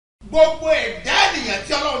Every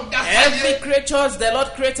creature the Lord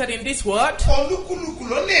created in this world,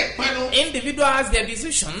 individual has their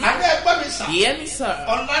decision. Hear me, sir.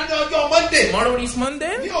 Tomorrow is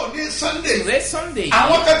Monday. Today is Sunday.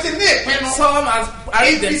 Some have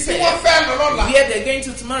arranged themselves where they're going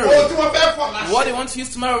to tomorrow. What they want to use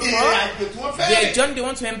tomorrow for. Their journey they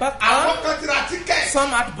want to embark on. Some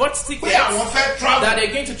have bought tickets that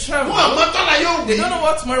they're going to travel. They don't know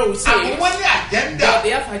what tomorrow will say. But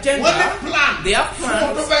they have agenda. They have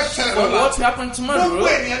plans for what will happen tomorrow.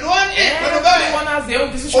 Everyone has their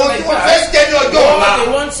own decision like that. What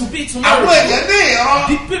they want to be tomorrow.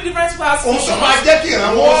 The different class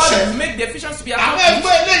what make the visions to be accomplished.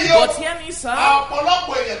 But hear me, sir. A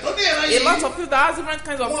lot of people that have different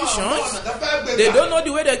kinds of visions, they don't know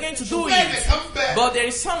the way they're going to do it. But there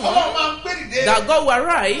is someone that God will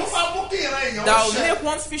arise that will make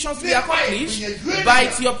one's visions to be accomplished by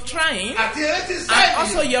your trying and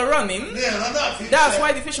also your running. That's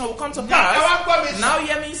why the vision will come to pass. Now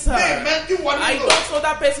hear me, sir. I don't know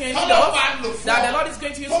that person in need of that the Lord is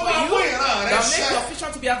going to use for you that make your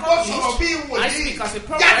vision to be accomplished. I speak as a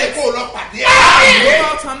prophet. Go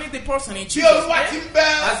out and meet the person in Jesus' name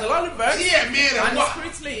as the Lord reverts and the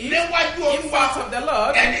Spirit leads in front of the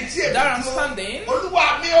Lord. There I'm standing.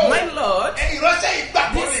 My Lord,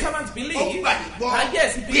 this servant believes that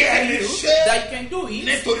yes, he believes in you that you can do it.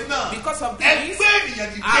 Because of this,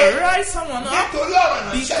 arise someone up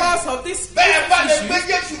because of this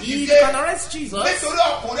issue. You can arrest Jesus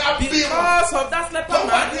because of that leper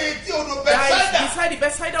man that is beside the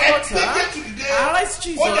bedside of water. Arise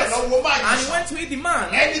Jesus and he went to eat the man.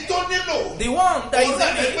 The one that is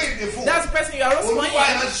in it, that's the person you are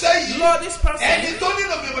responsible. Lord, this person, the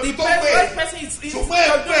right person is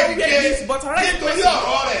but arise the person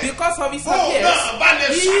because of his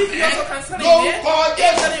appearance. If you also can stand in here, in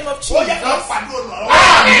the name of Jesus, go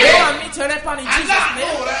and meet your leper in Jesus' name.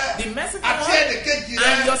 The message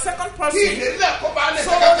and your second person,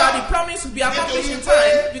 so that the promise will be accomplished in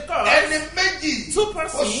time, because two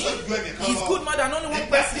persons is good more than only one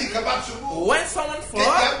person. When someone falls,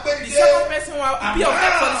 the second person will be of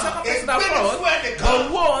help for the second person that falls,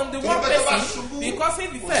 but woe on the one person, because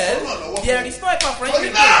if he fell, there is no help for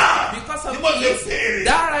him. Because of this,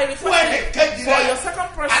 that I request for your second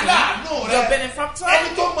person, your benefactor,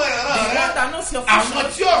 the one that knows your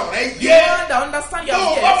future, the one that understands your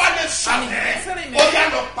gifts, and is answering me. Go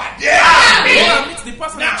and meet the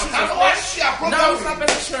person in Jesus' name. Now start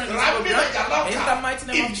sharing this program in the mighty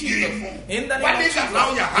name of Jesus. In the name of Jesus. In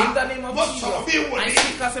the name of Jesus. I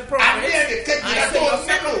speak as a prophet. I say your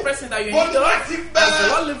second person that you need as the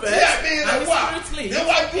Lord lives and the Spirit leads in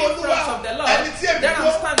front of the Lord. Then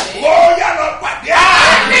I'm standing.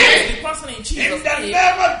 The person in Jesus' name.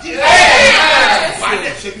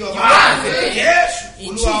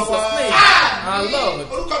 In Jesus' name. Our Lord.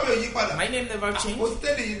 My name never changed.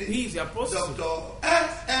 He is the apostle. Dr.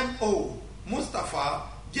 S.M.O. Mustapha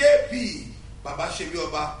J.P.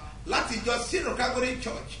 Babasebioba láti ìjọ Sino Catholic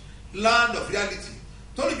Church Land of Reality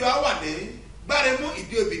tólùjọ àwa ní Gbáremú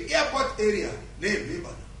Ìdíòbí Airport area ní ìlú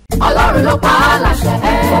Ìbàdàn. Ọlọ́run ló pa á láṣẹ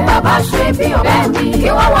fún Babasebioba mi kí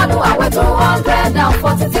wọ́n wọnú àwẹ̀ tó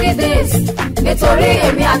 143 days nítorí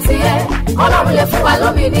èmi àti ẹ Ọlọ́run lè fún wa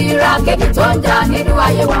lómìnira kéèkì tó ń jà nínú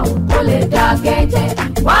ayé wa ó lè dá kẹ́jẹ́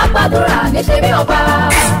wá gbàdúrà Babasebioba.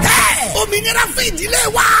 Òmìnira fún ìdílé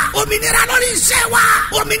wa, òmìnira lórí iṣẹ́ wa,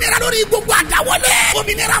 òmìnira lórí gbogbo àdáwọlé,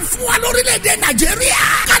 òmìnira fún wa lórílẹ̀‐èdè Nàìjíríà.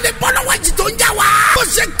 Kálí bọ́lọ́wọ́ jì tó ń jà wá. Ó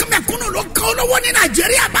ṣe kẹ́mẹ̀kúnnù ló kàn olówó ní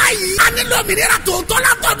Nàìjíríà báyìí. A nílò òmìnira tòótọ́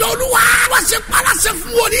látọ̀dọ̀ Olúwa. Wọ́n ṣe paláṣẹ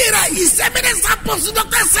fún wòlí rẹ̀. Ìṣẹ́mínísà pọ̀sí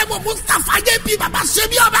Dr. S.M.O. Mustapha J.P.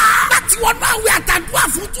 Babasebioba. Láti wọ́n náà wí àtàdúrà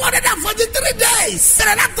fún 243 days.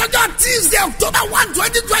 Bẹ̀rẹ̀ látọjọ́ Tuesday October 1,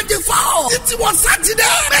 2024. Títí wọ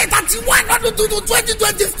Saturday May 31 ọdún tuntun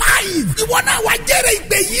 2025. Ìwọ náà wá jẹ́rẹ̀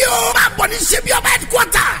ìgbé yìí o. Máa bọ̀ ní Sebioba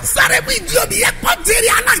headquarters. Sáré bí Ìdíòbí airport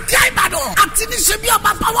area Alákíá Ìbàdàn. Àti ní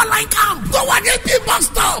Sebioba power line camp. Tó wà ní AP bus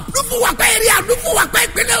stop. Lúfúwàpẹ́ area Lúfúwàpẹ́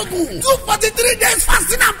ìpínlẹ̀ Ògùn. 243 days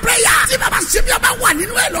fasting and prayer. Tí Babasebioba wà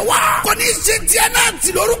nínú ẹ̀ lọ́wọ́. Kò ní ṣe tiẹ̀ náà ti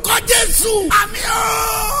lórúkọ Jésù. Àmín o.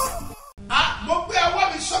 Mo gbé ọwọ́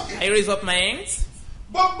mi sókè. I raise up my hands.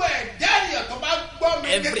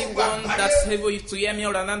 Everyone that's able to hear me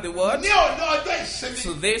all around the world,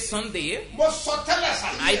 today Sunday,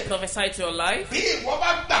 I prophesy to your life. If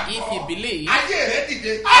you believe,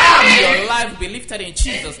 your life will be lifted in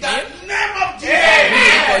Jesus' name.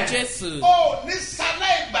 For Jesus.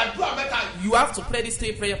 You have to pray these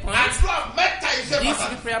 3 prayer points. These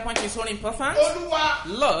 3 prayer points is so important.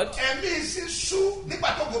 Lord, the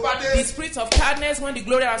spirit of tiredness when the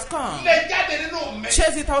glory has come,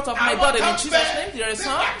 chase it out of my body in Jesus' name. There is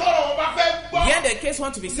some When the case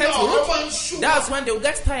wants to be settled, that's when they will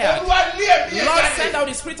get tired. Lord, send out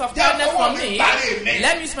the spirit of tiredness from me.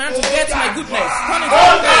 Let me smile to get my goodness. Turn it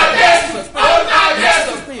around.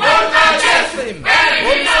 Jesus' name. Jesus' name.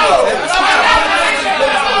 Holy Spirit, every spirit of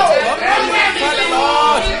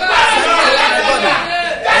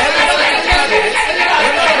tiredness, Father Lord,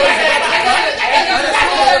 send it to my body. Every spirit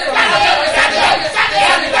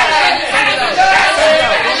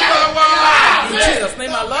of tiredness, in Jesus'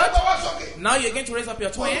 name, our Lord. Now you're going to raise up your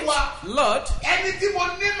twins. Lord,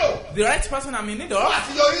 the right person I'm in need of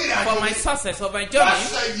for my success of my journey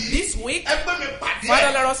this week, Father,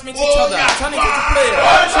 let us meet each other. Turn it into prayer.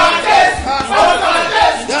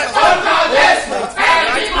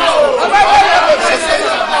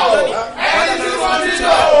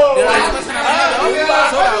 The right person I'm in need of,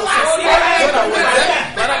 so that I will succeed, so that I will excel.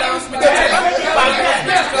 Father, let us meet each other.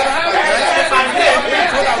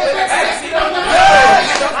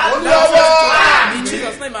 In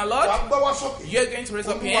Jesus' name, my Lord, you're going to raise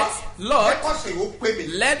up your hands. Lord,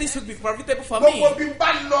 let this week be profitable for me.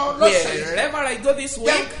 Wherever I go this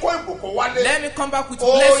week, let me come back with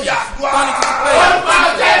blessings. Turn it into prayer.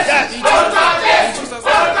 In Jesus'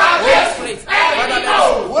 name, Holy Spirit, Father, let us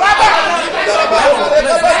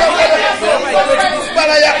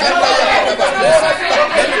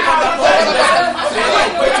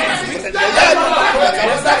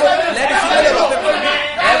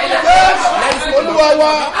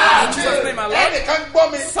in Jesus' name, my Lord,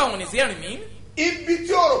 someone is hearing me. Where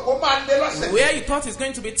you thought it's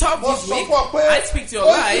going to be tough this week, I speak to your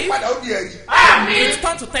life. It's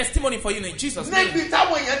turned to testimony for you in Jesus' name.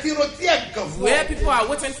 Where people are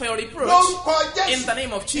waiting for your reproach, in the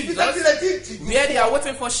name of Jesus, where they are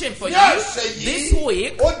waiting for shame for you, this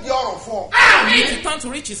week, it will turn to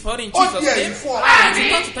riches for you in Jesus' name. It will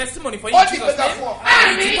turn to testimony for you in Jesus' name. It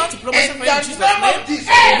will turn to promotion for you in Jesus' name.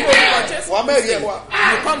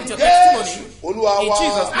 You come with your testimony in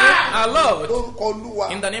Jesus' name, our Lord.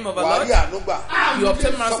 In the name of our Lord, you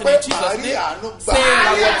obtain mercy in Jesus' name. Say,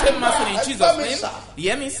 I will obtain mercy in Jesus' name.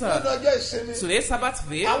 Hear me, sir. Today's Sabbath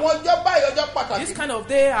day, this kind of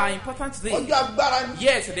day are important days.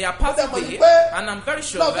 Yes, they are past day, and I'm very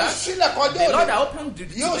sure that the Lord that opened the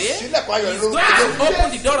today is going to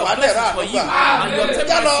open the door of blessings for you, and you obtain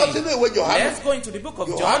mercy. Let's go into the book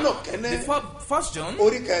of John, the 1 John,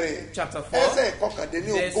 chapter 4, verse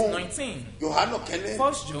 19. 1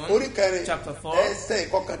 John, chapter 4, verse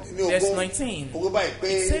 19.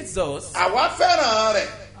 It says thus,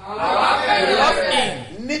 we love him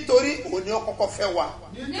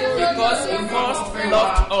because he first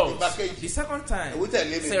loved us. The second time,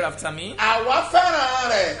 say after me, we love him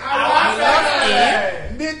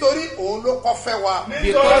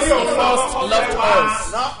because he first loved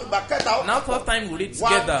us. Now third time we read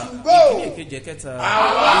together. We love him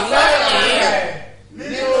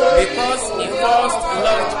because he first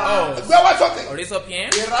loved us. Raise up your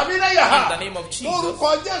hands in the name of Jesus.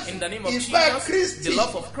 In the name of Jesus, the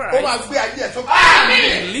love of Christ.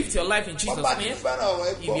 Lift your life in Jesus' name. If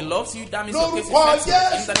he loves you, that means your case is settled.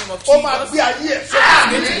 In the name of Jesus, he's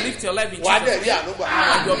going to lift your life in Jesus' name.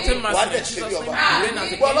 And you obtain mercy in Jesus' name. You reign as a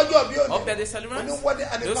king. Up there, the celebrants.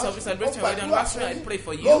 Those of you celebrating your wedding anniversary, I pray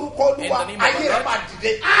for you. In the name of the Lord,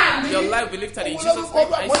 your life will be lifted in Jesus'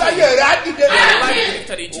 name. I say, your life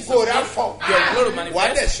lifted in Jesus' name. Your glory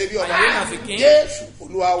manifest. And you reign as a king. In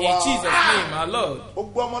Jesus' name, our Lord.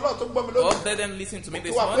 Oh, let them listen to me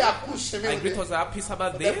this morning. I greet us a happy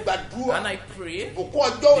Sabbath day. And I pray the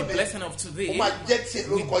blessing of today will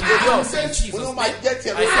be yours in Jesus' name. I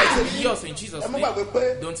said be yours in Jesus' name.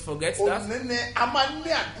 Don't forget that.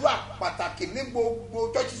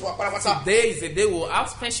 Today is the day we'll have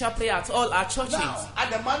special prayer at all our churches.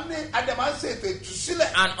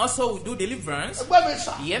 And also we do deliverance.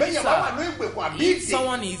 If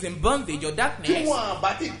someone is in bondage or darkness,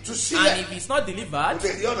 and if he's not delivered,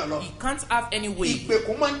 he can't have any way.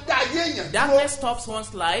 Darkness stops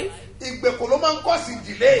one's life.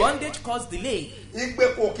 Bondage causes delay.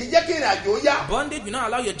 Bondage will not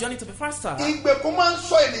allow your journey to be faster.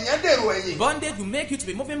 Bondage will make you to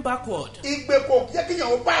be moving backward.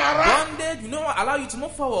 Bondage will not allow you to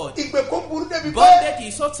move forward. Bondage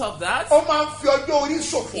is so tough that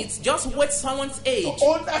it just wastes someone's age.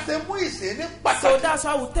 So that's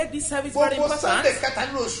why we take this service very important.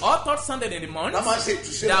 All third Sunday in the month,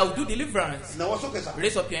 that will do deliverance.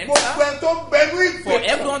 Raise up your hands, sir. For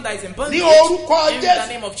everyone that is in bondage, in the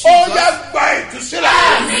name of Jesus,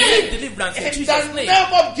 deliverance in Jesus' name.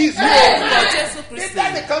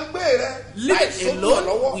 Live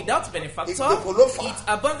alone without benefactor. It's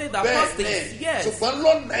abundant that first days, yes.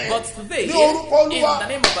 But today, in the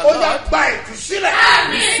name of the Lord,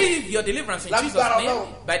 receive your deliverance in Jesus' name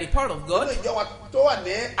by the power of God.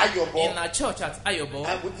 In our church at Ayobo,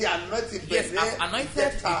 yes, I've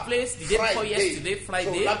anointed the place the day before yesterday,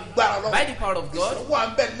 Friday, by the power of God.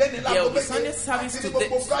 There will be Sunday service today,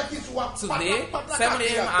 7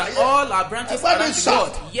 a.m. and all our branches around the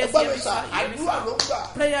world. Yes, yes,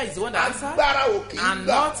 prayer is the one that answers, and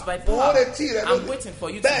not by power. I'm waiting for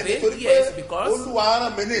you today, yes, because the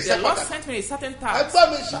Lord sent me a certain task.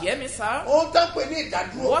 Hear me, sir?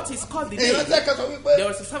 What is called the day? There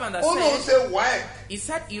was a servant that said, he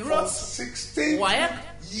said he wrote 16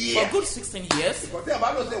 for good 16 years.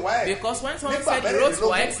 Because when someone said he wrote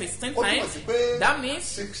WAEC 16 times, that means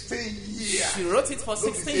 16 years. She wrote it for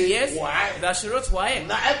 16 years that she wrote WAEC.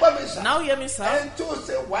 Now hear me, sir.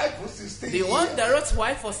 The one that wrote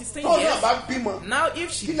WAEC for 16 years, now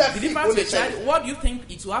if she delivers a child, what do you think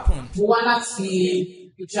it will happen?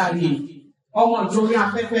 Ọmọ ìjọba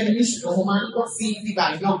afẹ́fẹ́ ní ìṣòro mo máa ń lọ sí ibà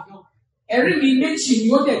náà. Ẹ̀rí mi méjì ni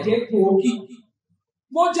ó dẹ̀dẹ̀ gbòógì.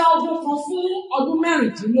 Mo já ogun kan fún ọdún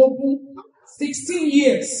 16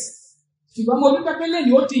 years. Ṣùgbọ́n mo dúpẹ́ pé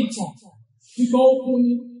lẹ́yìn ó di ìtàn. Ṣùgbọ́n ogun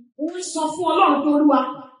ni. Ó ń sọ fún Ọlọ́run tó Olúwa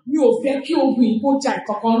mi ò fẹ́ kí ogun yìí kó ja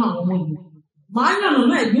ìkọ̀kan ràn àwọn ọmọ yìí. Màá yànnà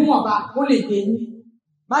náà ìgbìmọ̀ba ó lè dé yín.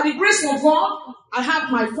 By the grace of God, I have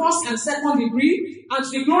my first and second degree, and to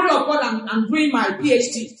the glory of God, I'm doing my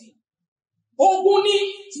PhD. Ogun ni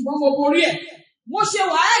ṣùgbọ́n mo borí ẹ̀. Mo ṣe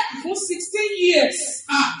WAEC fún 16 years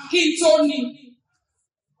kí n tó ní.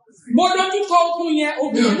 Mo dojú kọ ogun yẹn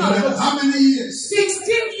obìnrin náà lọ. How many years?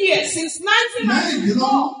 16 years since 1994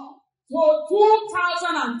 to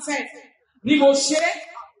 2010 ni mo ṣe.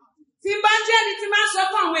 Tí bá jẹ́ ẹni tí máa ń sọ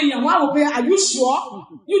fún àwọn èèyàn wá wò pé are you sure?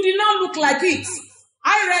 You did not look like it.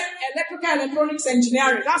 I read electrical electronics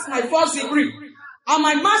engineering. That's my first degree. And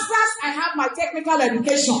my master's, I have my technical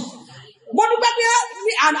education.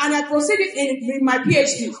 And I proceeded in my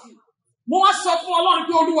PhD. Mo wá sọ fún Ọlọ́run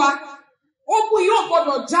pé Olúwa, ogun yóò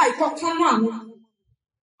gbọdọ̀ já ìkọ̀kan náà àwọn.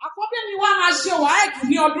 Àkọ́bí mi wá máa ṣe WAEC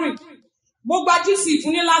ní ọdún yìí. Mo gba GC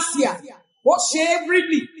fún ní last year. Ó ṣe é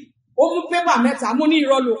briefly. Ó mú pépà mẹ́ta, mo ní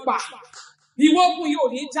irọ́ ló pa. Ìwọ ogun yóò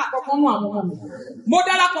ní já ìkọ̀kan náà àwọn ọmọ mi. Mo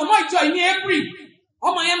darapọ̀ mọ́ ìjọ yìí ní April.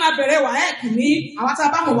 Ọmọ yẹn máa bẹ̀rẹ̀ WAEC ní àwọn tá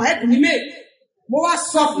a bá mọ̀ WAEC ní May. Mo wá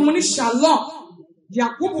sọ fún mo ní Shalom.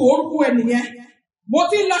 Yakubu orúkọ ẹnìyẹn. Mo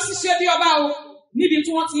ti ń lọ sí ṣe bí ọba o, níbi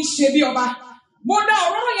tí wọ́n ti ń ṣe bí ọba. Mo dá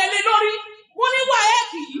ọ̀rọ̀ yẹn lé lórí. Mo ní WAEC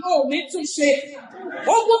yìí ò ní tún ṣe.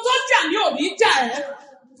 Ogun tó jà ní ò ní jà ẹ́.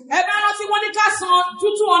 Ẹ bá rántí wọ́n ní ká san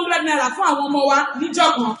 200 naira fún àwọn ọmọ wa níjọ́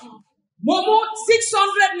kan. Mo mú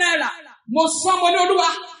 600 naira. Mo san mo ní Olúwa.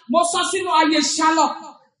 Mo san sínú ayé ṣálọ̀.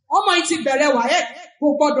 Ọmọ yìí ti bẹ̀rẹ̀ WAEC kò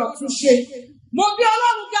gbọdọ̀ tún ṣe. Mo bí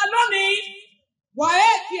Ọlọ́run ga lónìí.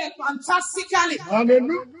 WAEC here fantastically.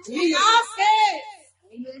 Hallelujah. He has faith.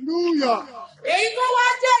 Hallelujah. Èyí tó wá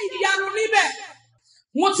jẹ́ ìyanu níbẹ̀.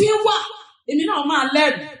 Mo ti ń wà, èmi náà máa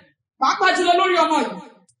lẹ́rìí. Pàápàá jùlọ lórí ọmọ yìí.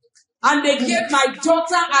 And they gave my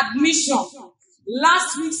daughter admission last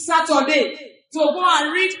week Saturday to go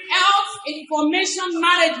and read health information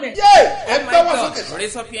management. Oh my God.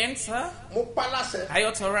 Raise up your hands, sir. Are you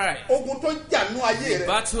authorized? The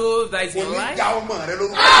battle that is in life.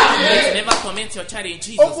 Let never torment your child in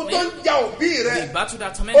Jesus' name. The battle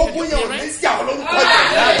that tormented your parents.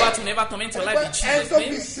 That battle never torment your life in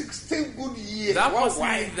Jesus' name. That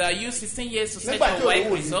person that used 16 years to set your wife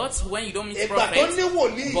results when you don't meet prophet.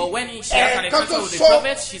 But when she has an encounter with the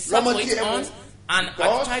prophet, she sat for it on and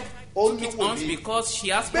tried took it on because she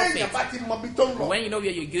has prophet. When you know where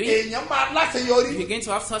you're going, you're going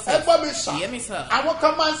to have success. Hear me, sir. There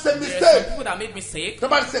are some people that make mistake.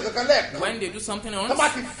 When they do something else and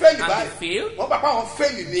they fail,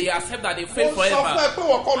 they accept that they fail forever.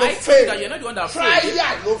 I think that you're not the one that failed.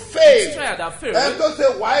 It's trial that failed.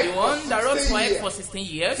 The one that wrote WAEC for 16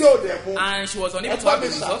 years and she was unable to have the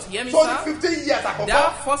results. Hear me, sir.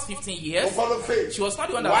 That first 15 years, she was not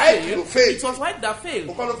the one that failed. It was WAEC that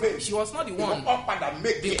failed. She was not the one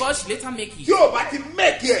because she later make it.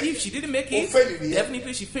 If she didn't make it,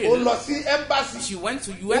 definitely she failed. She went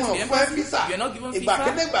to the embassy. You're not given visa.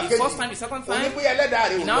 The first time, the second time,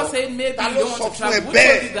 you now say maybe you don't want to travel. Who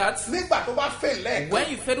told you that? When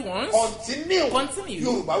you fail once, continue.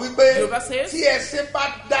 Yoruba says,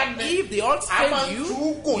 if the odds fail you,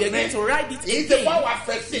 you're going to ride it again.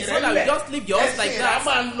 It's not that you just leave your horse like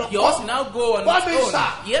that. Your horse will now go on its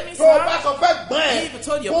own. Hear me, sir? If you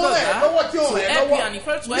told your brother to help you and he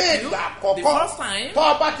failed to help you the first time,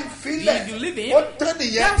 if you leave him,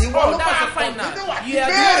 that's all. That's the final. You are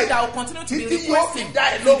the one that will continue to be requesting.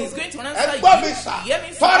 He is going to answer you. Hear me,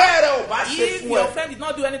 sir. If your friend did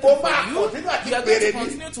not do anything for you, you are going to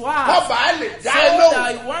continue to ask. So that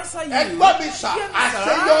he will answer you.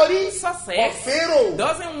 Success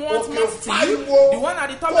doesn't want much to you. The one at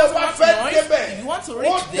the top doesn't want noise. If you want to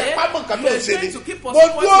reach there, you are going to keep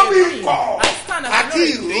pursuing what you are doing. I stand as a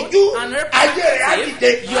miracle and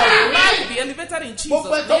representative. Your life will be elevated in Jesus' name.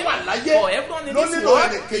 For everyone in this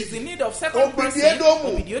world is in need of second person.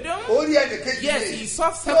 Yes, he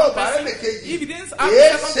sought second person. If he didn't have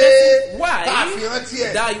second person, why?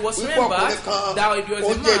 That he was remembered, that he was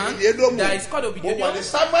a man, that is called Obidiodo.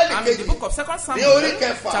 And in the book of 2 Samuel,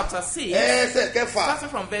 chapter 6, starting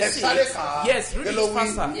from verse 6. Yes, read it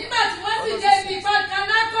faster.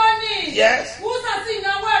 Yes.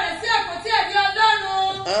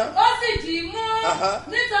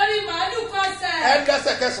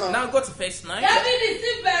 Now go to verse 9.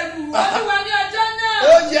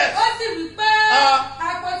 Oh yes.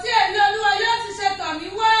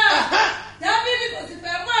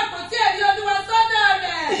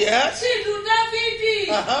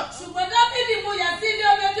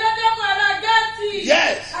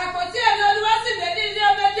 Yes.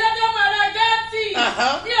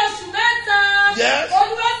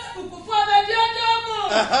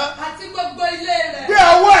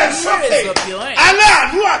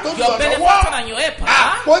 Your benefactor and your helper,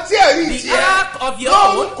 the ark of your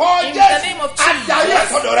own, in the name of Jesus,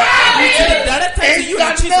 will be directed to you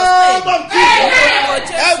in Jesus' name.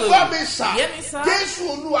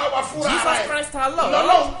 Jesus Christ our Lord,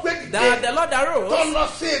 that the Lord arose,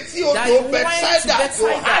 that he went to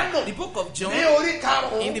Bethsaida, the book of John,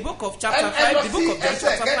 in the book of chapter 5, the book of John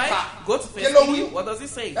chapter 5, go to verse 3, what does it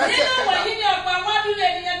say?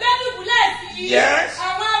 Yes.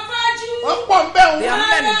 There are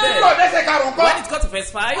many there. When it got to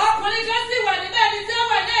verse 5,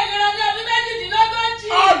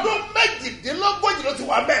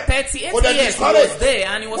 38 years he was there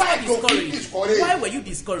and he was not discouraged. Why were you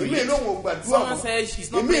discouraged? Someone said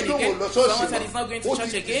he's not praying again. Someone said he's not going to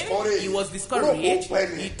church again. He was discouraged.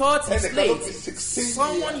 He thought he's late.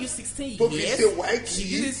 Someone used 16 years. She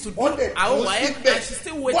used to do our wife and she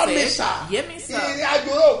still waited. Hear me, sir.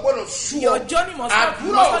 Your journey must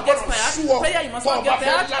not get tired. Prayer, you must not get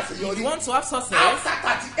tired. If you want to have success,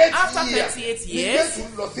 after 38 years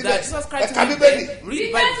that Jesus Christ will be there, read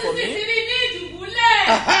the Bible for me.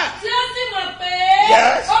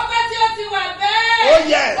 Yes. Oh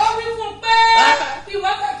yes.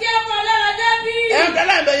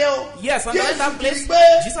 Yes, on that place,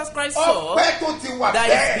 Jesus Christ saw that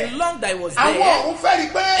it's been long that he was there.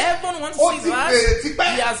 Everyone wants to see that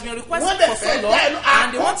he has been requested for so long,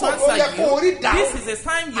 and they want to answer you. This is a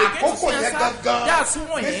sign you're going to see answer. That's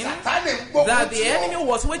when that the enemy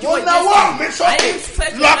was waging war against you. I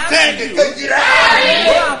expect to answer you. You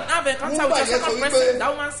have encounter with your second person. That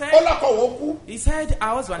woman said, he said,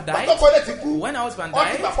 our husband died. When our husband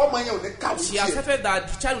died, she accepted that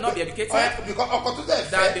the child will not be educated.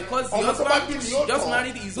 That because the husband just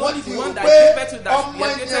married is only the one that gave birth to that should be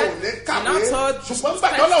educated. She now thought the son will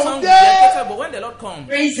be educated, but when the Lord comes.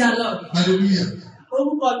 Praise the Lord. Hallelujah.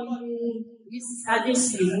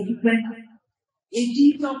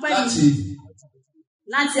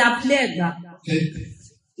 Láti abúlé Ẹ̀gbá.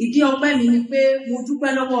 Ìdí ọpẹ́ mi ni pé mo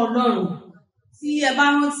dúpẹ́ lọ́wọ́ Ọlọ́run. Tí ẹ bá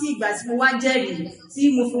rántí ìgbà tí mo wá jẹ́rìí, tí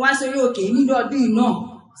mo fi wá sórí òkè nínú ọdún yìí náà,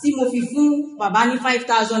 tí mo fi fún bàbá ní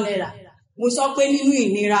 5,000 naira. Mo sọ pé nínú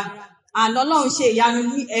ìnira. And Ọlọ́run ṣe ìyanu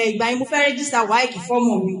ní ìgbà yẹn mo fẹ́ rẹ́gísítà WAEC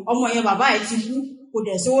fọ́mọ mi. Ọmọ yẹn bàbá ẹ̀ ti kú, kò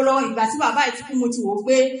dẹ̀ sówó lọ́wọ́. Ìgbà tí bàbá ẹ̀ ti kú mo ti wò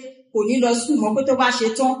pé kò ní lọ school mọ́ pé tó bá ṣe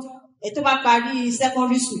tán. Tó bá parí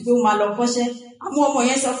secondary school pé ó máa lọ kọ́ṣẹ́. Àwọn ọmọ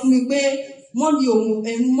yẹn sọ fún mi pé mọ́mì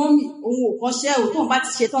òun ò kọ́ṣẹ́ ò tóun bá ti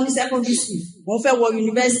ṣe tán ní secondary school òun fẹ́ wọ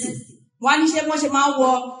university. Wọ́n á ní ṣé wọ́n ṣe máa ń wọ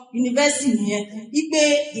university nìyẹn. Wípé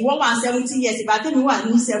ìwọ wà 17 years ìgbà tèmi wà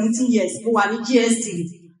ní 17 years mo wà ní GST.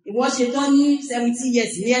 Ìwọ ṣe tán ní 17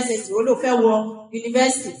 years ní SS ó ló fẹ́ wọ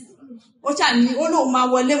university. Ó ṣàní ó lóun máa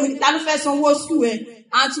wọlé mu ta ló fẹ́ sanwó school ẹ̀.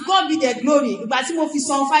 And to God be the glory ìgbà tí mo fi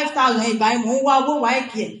san 5,000 ìgbà yẹn mò ń wá owó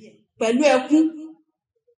WAEC ẹ̀ pẹ̀lú ẹkún.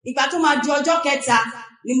 Ìgbà tó máa di ọjọ́ kẹta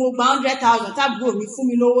ni mo gba 100,000 tábùrò mi fún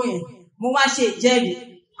mi lówó yẹn mo wá ṣe ìjẹ́rìí.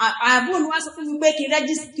 Àbúrò mi wá sọ fún mi pé kí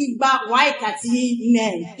rẹ́gísítì gba WAEC àti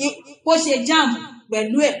kó ṣe JAMB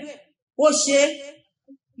pẹ̀lú ẹ̀ ó ṣe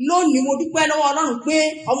lónìí. Mo dúpẹ́ lọ́wọ́ Ọlọ́run pé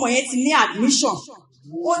ọmọ yẹn ti ní admission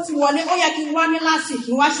ó ti wọlé. Ó yẹ kí n wá ní last week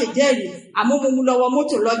kí n wá ṣèjẹ́rìí àmọ́ mo mú lọ́wọ́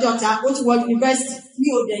mọ́tò lọ́jọ́ ta ó ti wọ university mi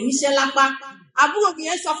ò dẹ̀ níṣẹ́ lápá. àbúrò mi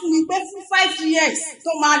yẹn sọ fún mi pé fún 5 years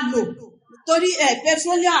tó máa lò torí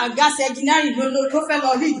petroleum and gas engineering ló fẹ́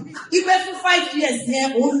lọ rí ipe fún 5 years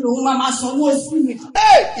yẹn òun lòun máa sanwó sí mi.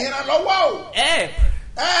 ìrànlọ́wọ́ o.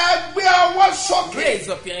 gbé ọwọ́ sókè. Raise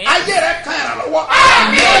up your hand. ayé rẹ kan ìrànlọ́wọ́.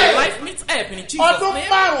 Your life needs help in Jesus' name. ọdún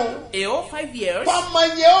márùn-ún. A whole 5 years. tọmọ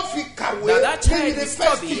yẹn ó fi kàwé. That child will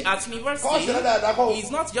study at university. kọ́ọ̀sì rẹ̀ dáadáa kọ́.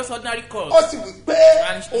 It's not just ordinary course. ó sì wí pé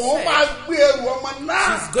And she òun said máa gbé ẹrù ọmọ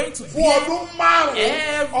náà. she's going to fún ọdún márùn-ún.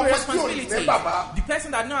 every ọmọ tí ò responsibility. ní bàbá. The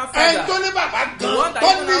person that don't have ẹni father. tó ní bàbá The gan. one that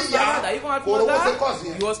tó even ní has ìyá. father, that even has kò rówó ṣe mother, kọ́ọ̀sì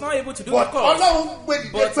yẹn. he was not able to do the but course. ọlọ́run gbé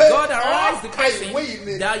dìde But pé God arise the person ìwé yìí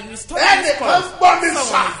ni. that you study this ẹnìkan course. gbọ́ mi sà.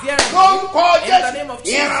 Someone is hearing lórúkọ you. In the Jésù. name of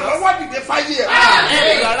Jesus. ìrànlọ́wọ́ dìde fáyé ẹ̀.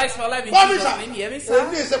 And you arise for life in Bọ́mí Jesus' sà. name. Hear me, òní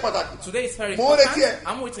sir? ìṣe pàtàkì. Today is very mo important. retí ẹ.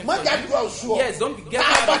 I'm waiting má for jáde you. oṣù ọ. Yes, don't be tá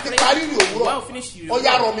getting a bá out ti of parí ní prayer. òwúrọ̀. When we finish you. ó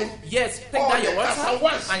yá rọ mi. Yes, take that your kasa water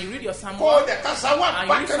once. and you read your Psalm kó o 1. dẹ̀ kasa wá And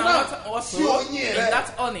you read bákan Psalm náà 1 also sí oyin in rẹ. that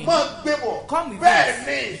honey. máa gbé bọ̀. Come with bẹ́ẹ̀ us.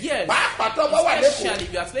 ni. Yes. pàápàá tó bá wà Especially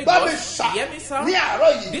if you are lẹ́kọ̀ọ́. at bá mi Lagos. sà. Hear me, sir? ní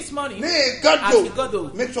àárọ̀ yìí. This morning. ní At Igando.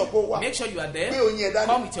 Igando. make sure kó wá. Make sure you are there. gbé oyin ẹ̀ dání.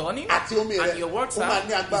 Come with your honey àti omi rẹ. and your water. ó máa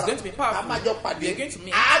ní agbára. It's going to be powerful. a máa jọ pàdé. We are going to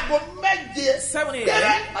meet. aago méje. 7 a.m.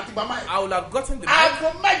 gẹ́rẹ́ àti bàmá yìí. I will have gotten the book. aago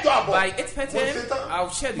mẹ́jọ àbọ̀. By 8:30 a.m. I will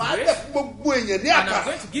share the máa grace. dẹ̀ fún gbogbo èèyàn ní And I'm àkàrà.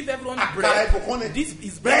 going to give everyone the àkàrà bread. ìbùkún ni. This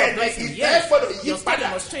is bread of bẹ́ẹ̀ blessing. ni ìfẹ́ Yes, gbọ́dọ̀ yí your story padà.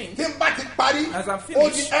 must change. tí n bá ti parí. As I'm ó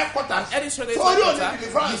finished, di headquarters. Edinburgh sórí òní you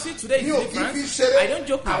deliverance. see today is mi ò kí fi deliverance. ṣeré. I don't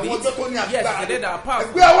joke with àwọn it. ọjọ́ tó ní Yes, agbára. the day that are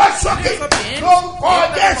powerful. ẹgbẹ́ ọwọ́ sókè. Lift up your hands. ló ń kọ́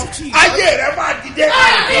In the name Jésù. of Jesus. ayé rẹ̀ máa dìde.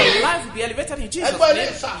 Your life will be elevated in Jesus' ẹgbẹ́ ilé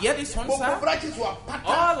name. ìsà. Hear this one, gbogbo sir. branches wà pátá.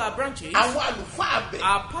 All our branches, àwọn àlùfáà bẹ̀.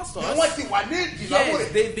 our pastors, ni wọ́n ti wà ní ìdìláwó yes,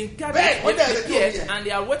 rẹ̀. they've been Bẹ́ẹ̀, gathered, wọ́n dẹ̀ they've retí prepared, omi yẹn. and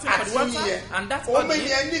they are waiting for the Àti water, oyin yẹn. and that's Omi honey.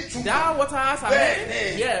 yẹn ní ìtumọ̀. That water has a bẹ́ẹ̀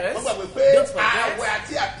name. ni. Yes. wọ́n gbàgbé pé Don't forget. àwẹ̀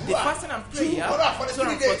àti The àdúrà. fasting and prayer,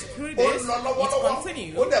 243 days. 243 ó days, ń lọ it lọ́wọ́lọ́wọ́.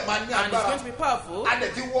 continues, ó dẹ̀ máa ní and it's agbára. going to be powerful. a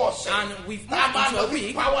dẹ̀ ti wọ ọ̀sẹ̀. And we've Tá a moved máa into lọ a sí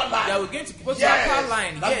week power line. that we're going to go to Yes. our power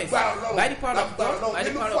line. Yes, Lágbára Ọlọ́run. by the power of God, Lágbára by the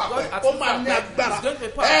Ọlọ́run. power Nínú of God, fún at àpẹ. ó máa ní Mustapha, agbára. it's going to be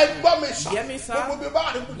ẹ powerful. gbọ́ mi sà. Hear me, sir? gbogbo bí bá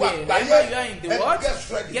wà ní gbogbo Wherever àgbáyé. you are in the ẹ world, get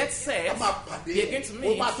ready. get set. a máa pàdé. We are going to ó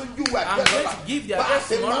meet. máa tún júwe I'm going àgbẹ̀lọ́la. to give the bá a address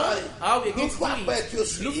ṣe máa tomorrow. rìn. How we're going Look to for do àpẹ tí o it.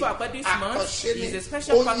 sì Look yí. for Akpe this month. Àkànṣe ni. It's a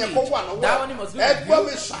special Oyin yẹn kó wà package. lọ́wọ́. That one must be ẹ with gbọ́ you.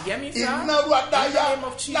 mi sà. Hear me, sir? ìnáwó adáyá. In the name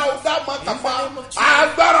of Jesus. láwùdá In mọ́tàfà. the name of Jesus.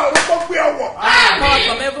 agbára orúkọ gbé ọwọ́. Power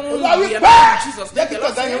from heaven will Olúwa wí be pé about in Jesus' jẹ́ name. kí The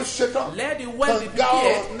Lord kọ̀ọ̀kan yẹn says, ṣetán. let the well be Kànga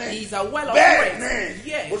prepared. ọ̀run ni. He is a well of Bẹ́ẹ̀ praise.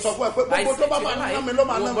 ni. Yes. Mo sọ fún ẹ pé I gbogbo say tó bá to máa your ná mi ló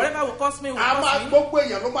máa life, ná mi. whatever will cost me will a máa cost me. gbogbo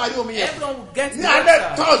èèyàn ló máa rí omi yẹn. Everyone will get ní the alẹ́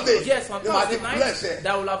water. Thursday. Yes, on ní màá di Thursday bless night, ẹ.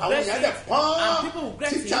 that will have àwọn blessed èèyàn it. dẹ̀ pọ́n. And people will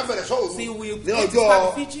bless tí it. tí a bẹ̀rẹ̀ sọ̀rọ̀ See, we ní get to ọjọ́ start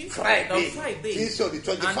the Fiji Friday on Friday. tí í ṣe on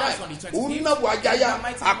the And that's 25. on the 25th. unabu ajaya In the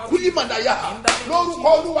mighty name of akulimandaya In the name of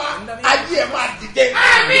lórúkọ Jesus. olúwa In the name of ayé ẹ máa dìde.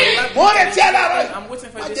 Amen. mo retí ẹ lára I'm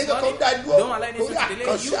waiting for má you jẹ́ this kó morning. dá dúró Don't allow anything torí to delay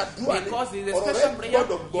àkànṣe you àdúrà ni because it is a ọ̀rọ̀ rẹ special prayer.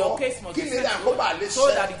 gbọ́dọ̀ gbọ́ Your case must kí be ni ilé settled àkóbá lè so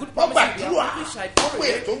that the good ṣẹ promises wọ́n be gbàdúrà accomplished. I gbogbo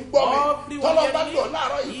pray. èyí tó ń gbọ́ mi Everyone tọ́lọ́ hear bá me. dùn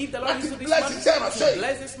láàárọ̀ If yìí the Lord láti uses this bless money iṣẹ́ to ìránṣẹ́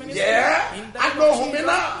bless this yìí ministry, yẹ́ in the name of agbóhùn mi Jesus,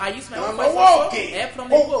 náà I use my own voice ìrànlọ́wọ́ also, òkè help from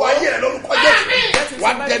the ó wọ ayé rẹ lórúkọ Jésù wà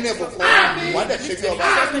á dẹ́nu ìbùkún wà á dẹ̀ ṣe bí ọba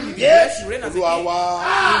Jésù Olúwa wa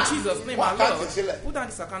in Jesus' name, my wákàtí Lord. sílẹ̀ Put down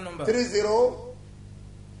this account number.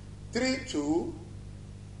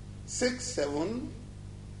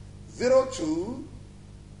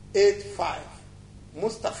 3032670285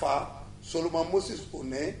 Mustapha Solomon Moses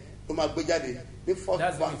One ló máa gbé jáde ní first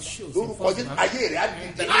That's bank what it shows. lórúkọ Jésù ayé rẹ á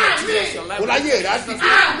dìde Amen. kó láyé rẹ á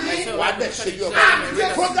dìde wà á dẹ̀ ṣe bí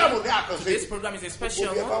ọba program ní àkànṣe This program is a special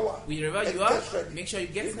one. Wherever you are, make sure you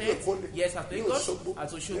get set. Yes, at Lagos, at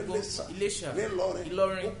Oshogbo, Ilesha,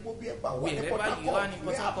 Ilorin, wherever you are in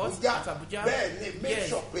Port Harcourt, at Abuja.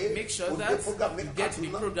 Yes, make sure that you get to the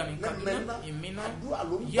program in Kaduna, in Minna.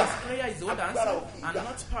 Yes, prayer is the word answer and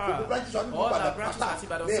not power. All our branches at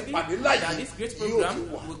Ibadan City, that this great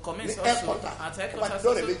program will commence also at headquarters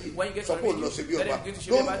also. When you get to the radio, let them begin to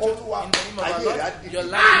share about you in the name of our Lord. Your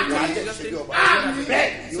life will be Jesus'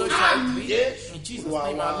 name. So shall it be. In Jesus'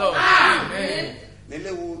 name, our Lord. Amen.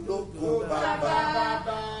 nílé wo ló kó bàbá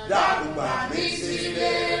dàrúgbà mi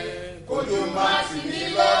sílẹ̀ kójú má sì ní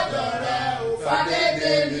lọ́dọ̀ rẹ̀ ò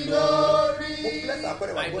fàdédé mi lórí.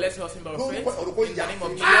 I bless your symbol of faith. orúkọ In the ìyá name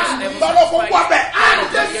of Jesus, lọ́dọ̀ kó wá bẹ̀.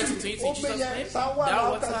 get to it in Jesus' name. That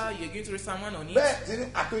water, you're going to read someone on it.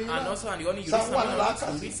 And also, and the only you read someone on it,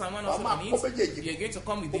 you read someone also on it. You're going to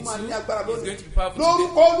come with it too. It's going to be powerful today.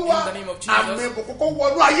 In the name of Jesus. Mark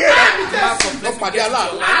of blessing get to your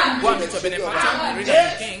life. Go and meet your benefactor and read the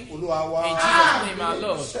King. In Jesus' name, our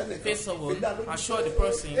Lord. Face of all, assure the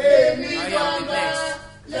person, I am the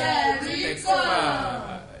next.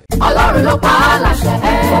 Testify. Ọlọ́run ló pa á láṣẹ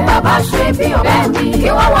fún bàbá Babasebioba kí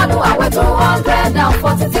wọ́n wọnú àwẹ̀ tó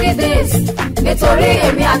 143 days nítorí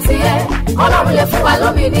èmi àti ẹ ọlọ́run lè fún wa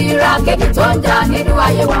lómìnira kéèkì tó ń jà nínú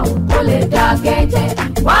ayé wa kó lè dá kẹ́jẹ́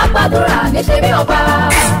wá gbàdúrà ní Sebioba.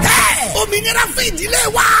 Òmìnira fún ìdílé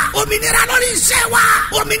wa, òmìnira lórí iṣẹ́ wa,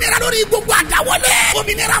 òmìnira lórí gbogbo àdáwọlé,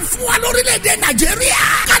 òmìnira fún wa lórílẹ̀‐èdè Nàìjíríà.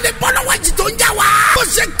 Kálí bọ́lọ́wọ́ jì tó ń jà wá. Ó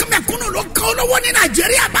ṣe kẹ́mẹ̀kúnnù ló kàn olówó ní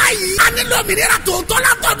Nàìjíríà báyìí. A nílò òmìnira tòótọ́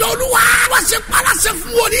látọ̀dọ̀ Olúwa. Wọ́n ṣe paláṣẹ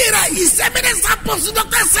fún wòlí rẹ̀. Ìṣẹ́mínísà pọ̀sí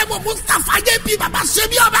Dr. S.M.O. Mustapha JP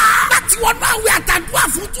Babasebioba. Láti wọ́n náà wí àtàdúrà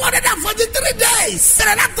fún 243 days.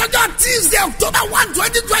 Bẹ̀rẹ̀ látọjọ́ Tuesday October 1,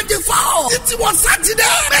 2024. Títí wọ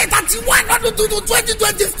Saturday May 31 ọdún tuntun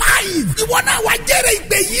 2025. Ìwọ náà wá jẹ́rẹ̀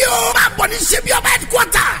ìgbé yìí o. Máa bọ̀ ní Sebioba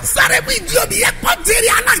headquarters. Sáré bí ìdí omi airport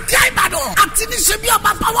area Alákíá Ìbàdàn. Àti ní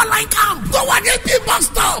Sebioba power line camp. Tó wà ní AP bus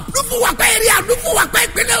stop. Lúfúwàpẹ́ area Lúfúwàpẹ́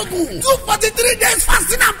ìpínlẹ̀ Ògùn. 243 days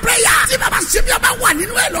fasting and prayer. Tí Babasebioba wà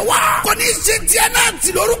nínú ẹ̀ lọ́wọ́. Kò ní í ṣe tiẹ̀ náà ti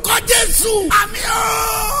lórúkọ Jésù. Àmín o.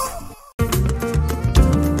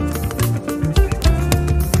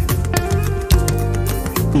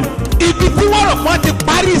 Ibi tí wọ́n rọ̀ mọ́ ti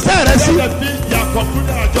parí iṣẹ́ rẹ̀ sí.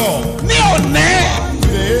 Ní òní,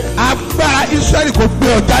 agbára Ísírẹ́lì kò gbé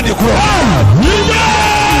ọ jáde kúrò.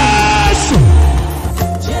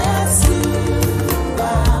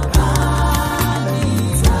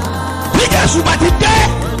 Bí Jésù bá ti dé,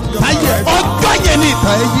 ọjọ́ yẹn ni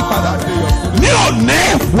ìtàn ẹ yí padà. Ní òní,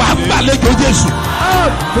 wà á gbàlejò Jésù.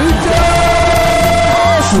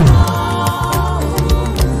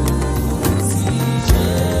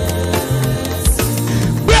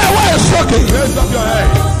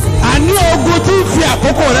 Àní ogun tí ń fi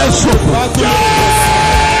àkókò rẹ ṣòfò.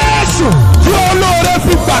 Jésù tí olóore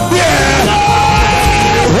fi gbàgbé ẹ.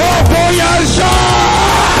 Ogun yẹn ṣọ́.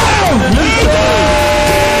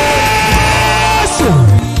 Jésù.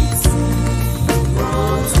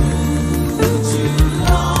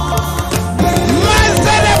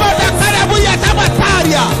 Mẹ́sẹ̀lẹ́bọ̀ dàkàdàbù yàtàbà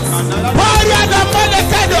tààríà. Pọ́ọ̀ríà dà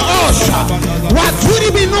mọ́lẹ́kẹ́dẹ̀ ọ̀ṣà. Wàtúrí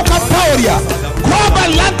mi nù ka pọ́ọ̀ríà. Kọ́ba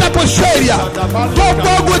lanta bọ̀ṣẹ́ríà. Gbogbo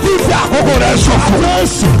ogun tí fi àkókò rẹ̀ ṣòfò.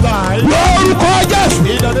 Lórúkọ Jésù.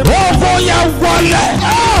 Ogun yẹn wọlé.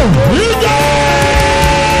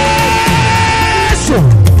 Jésù.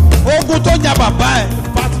 Ogun tó jà bàbá ẹ̀.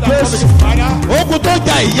 Jésù. Ogun tó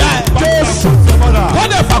jà ìyá ẹ̀. Jésù. Wọ́n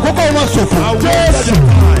lè fàkókò wọn ṣòfò. Jésù.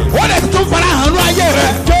 Wọ́n lè tún fara hàn ní ayé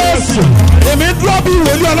rẹ̀. Jésù. Èmi dúró bí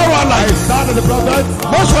wòlíì Ọlọ́run àlàyé.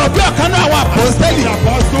 Mo sọ̀rọ̀ bí ọ̀kan náà àwọn àpòstélì.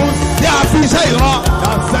 Tí a fi iṣẹ́ ìran.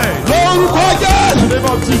 Lórúkọ Jésù.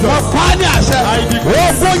 Wọ́n pa á ní àṣẹ.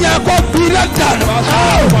 Ogun yẹn kó bílẹ̀ dànù.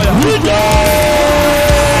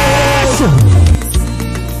 Jésù.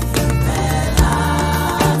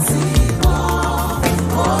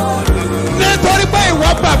 Nítorí pé ìwọ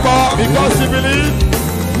gbàgbọ́. Because you believe.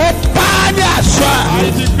 Mo pa á ní àṣẹ.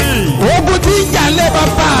 Ogun tí ń jà lé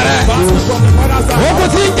bàbá rẹ̀.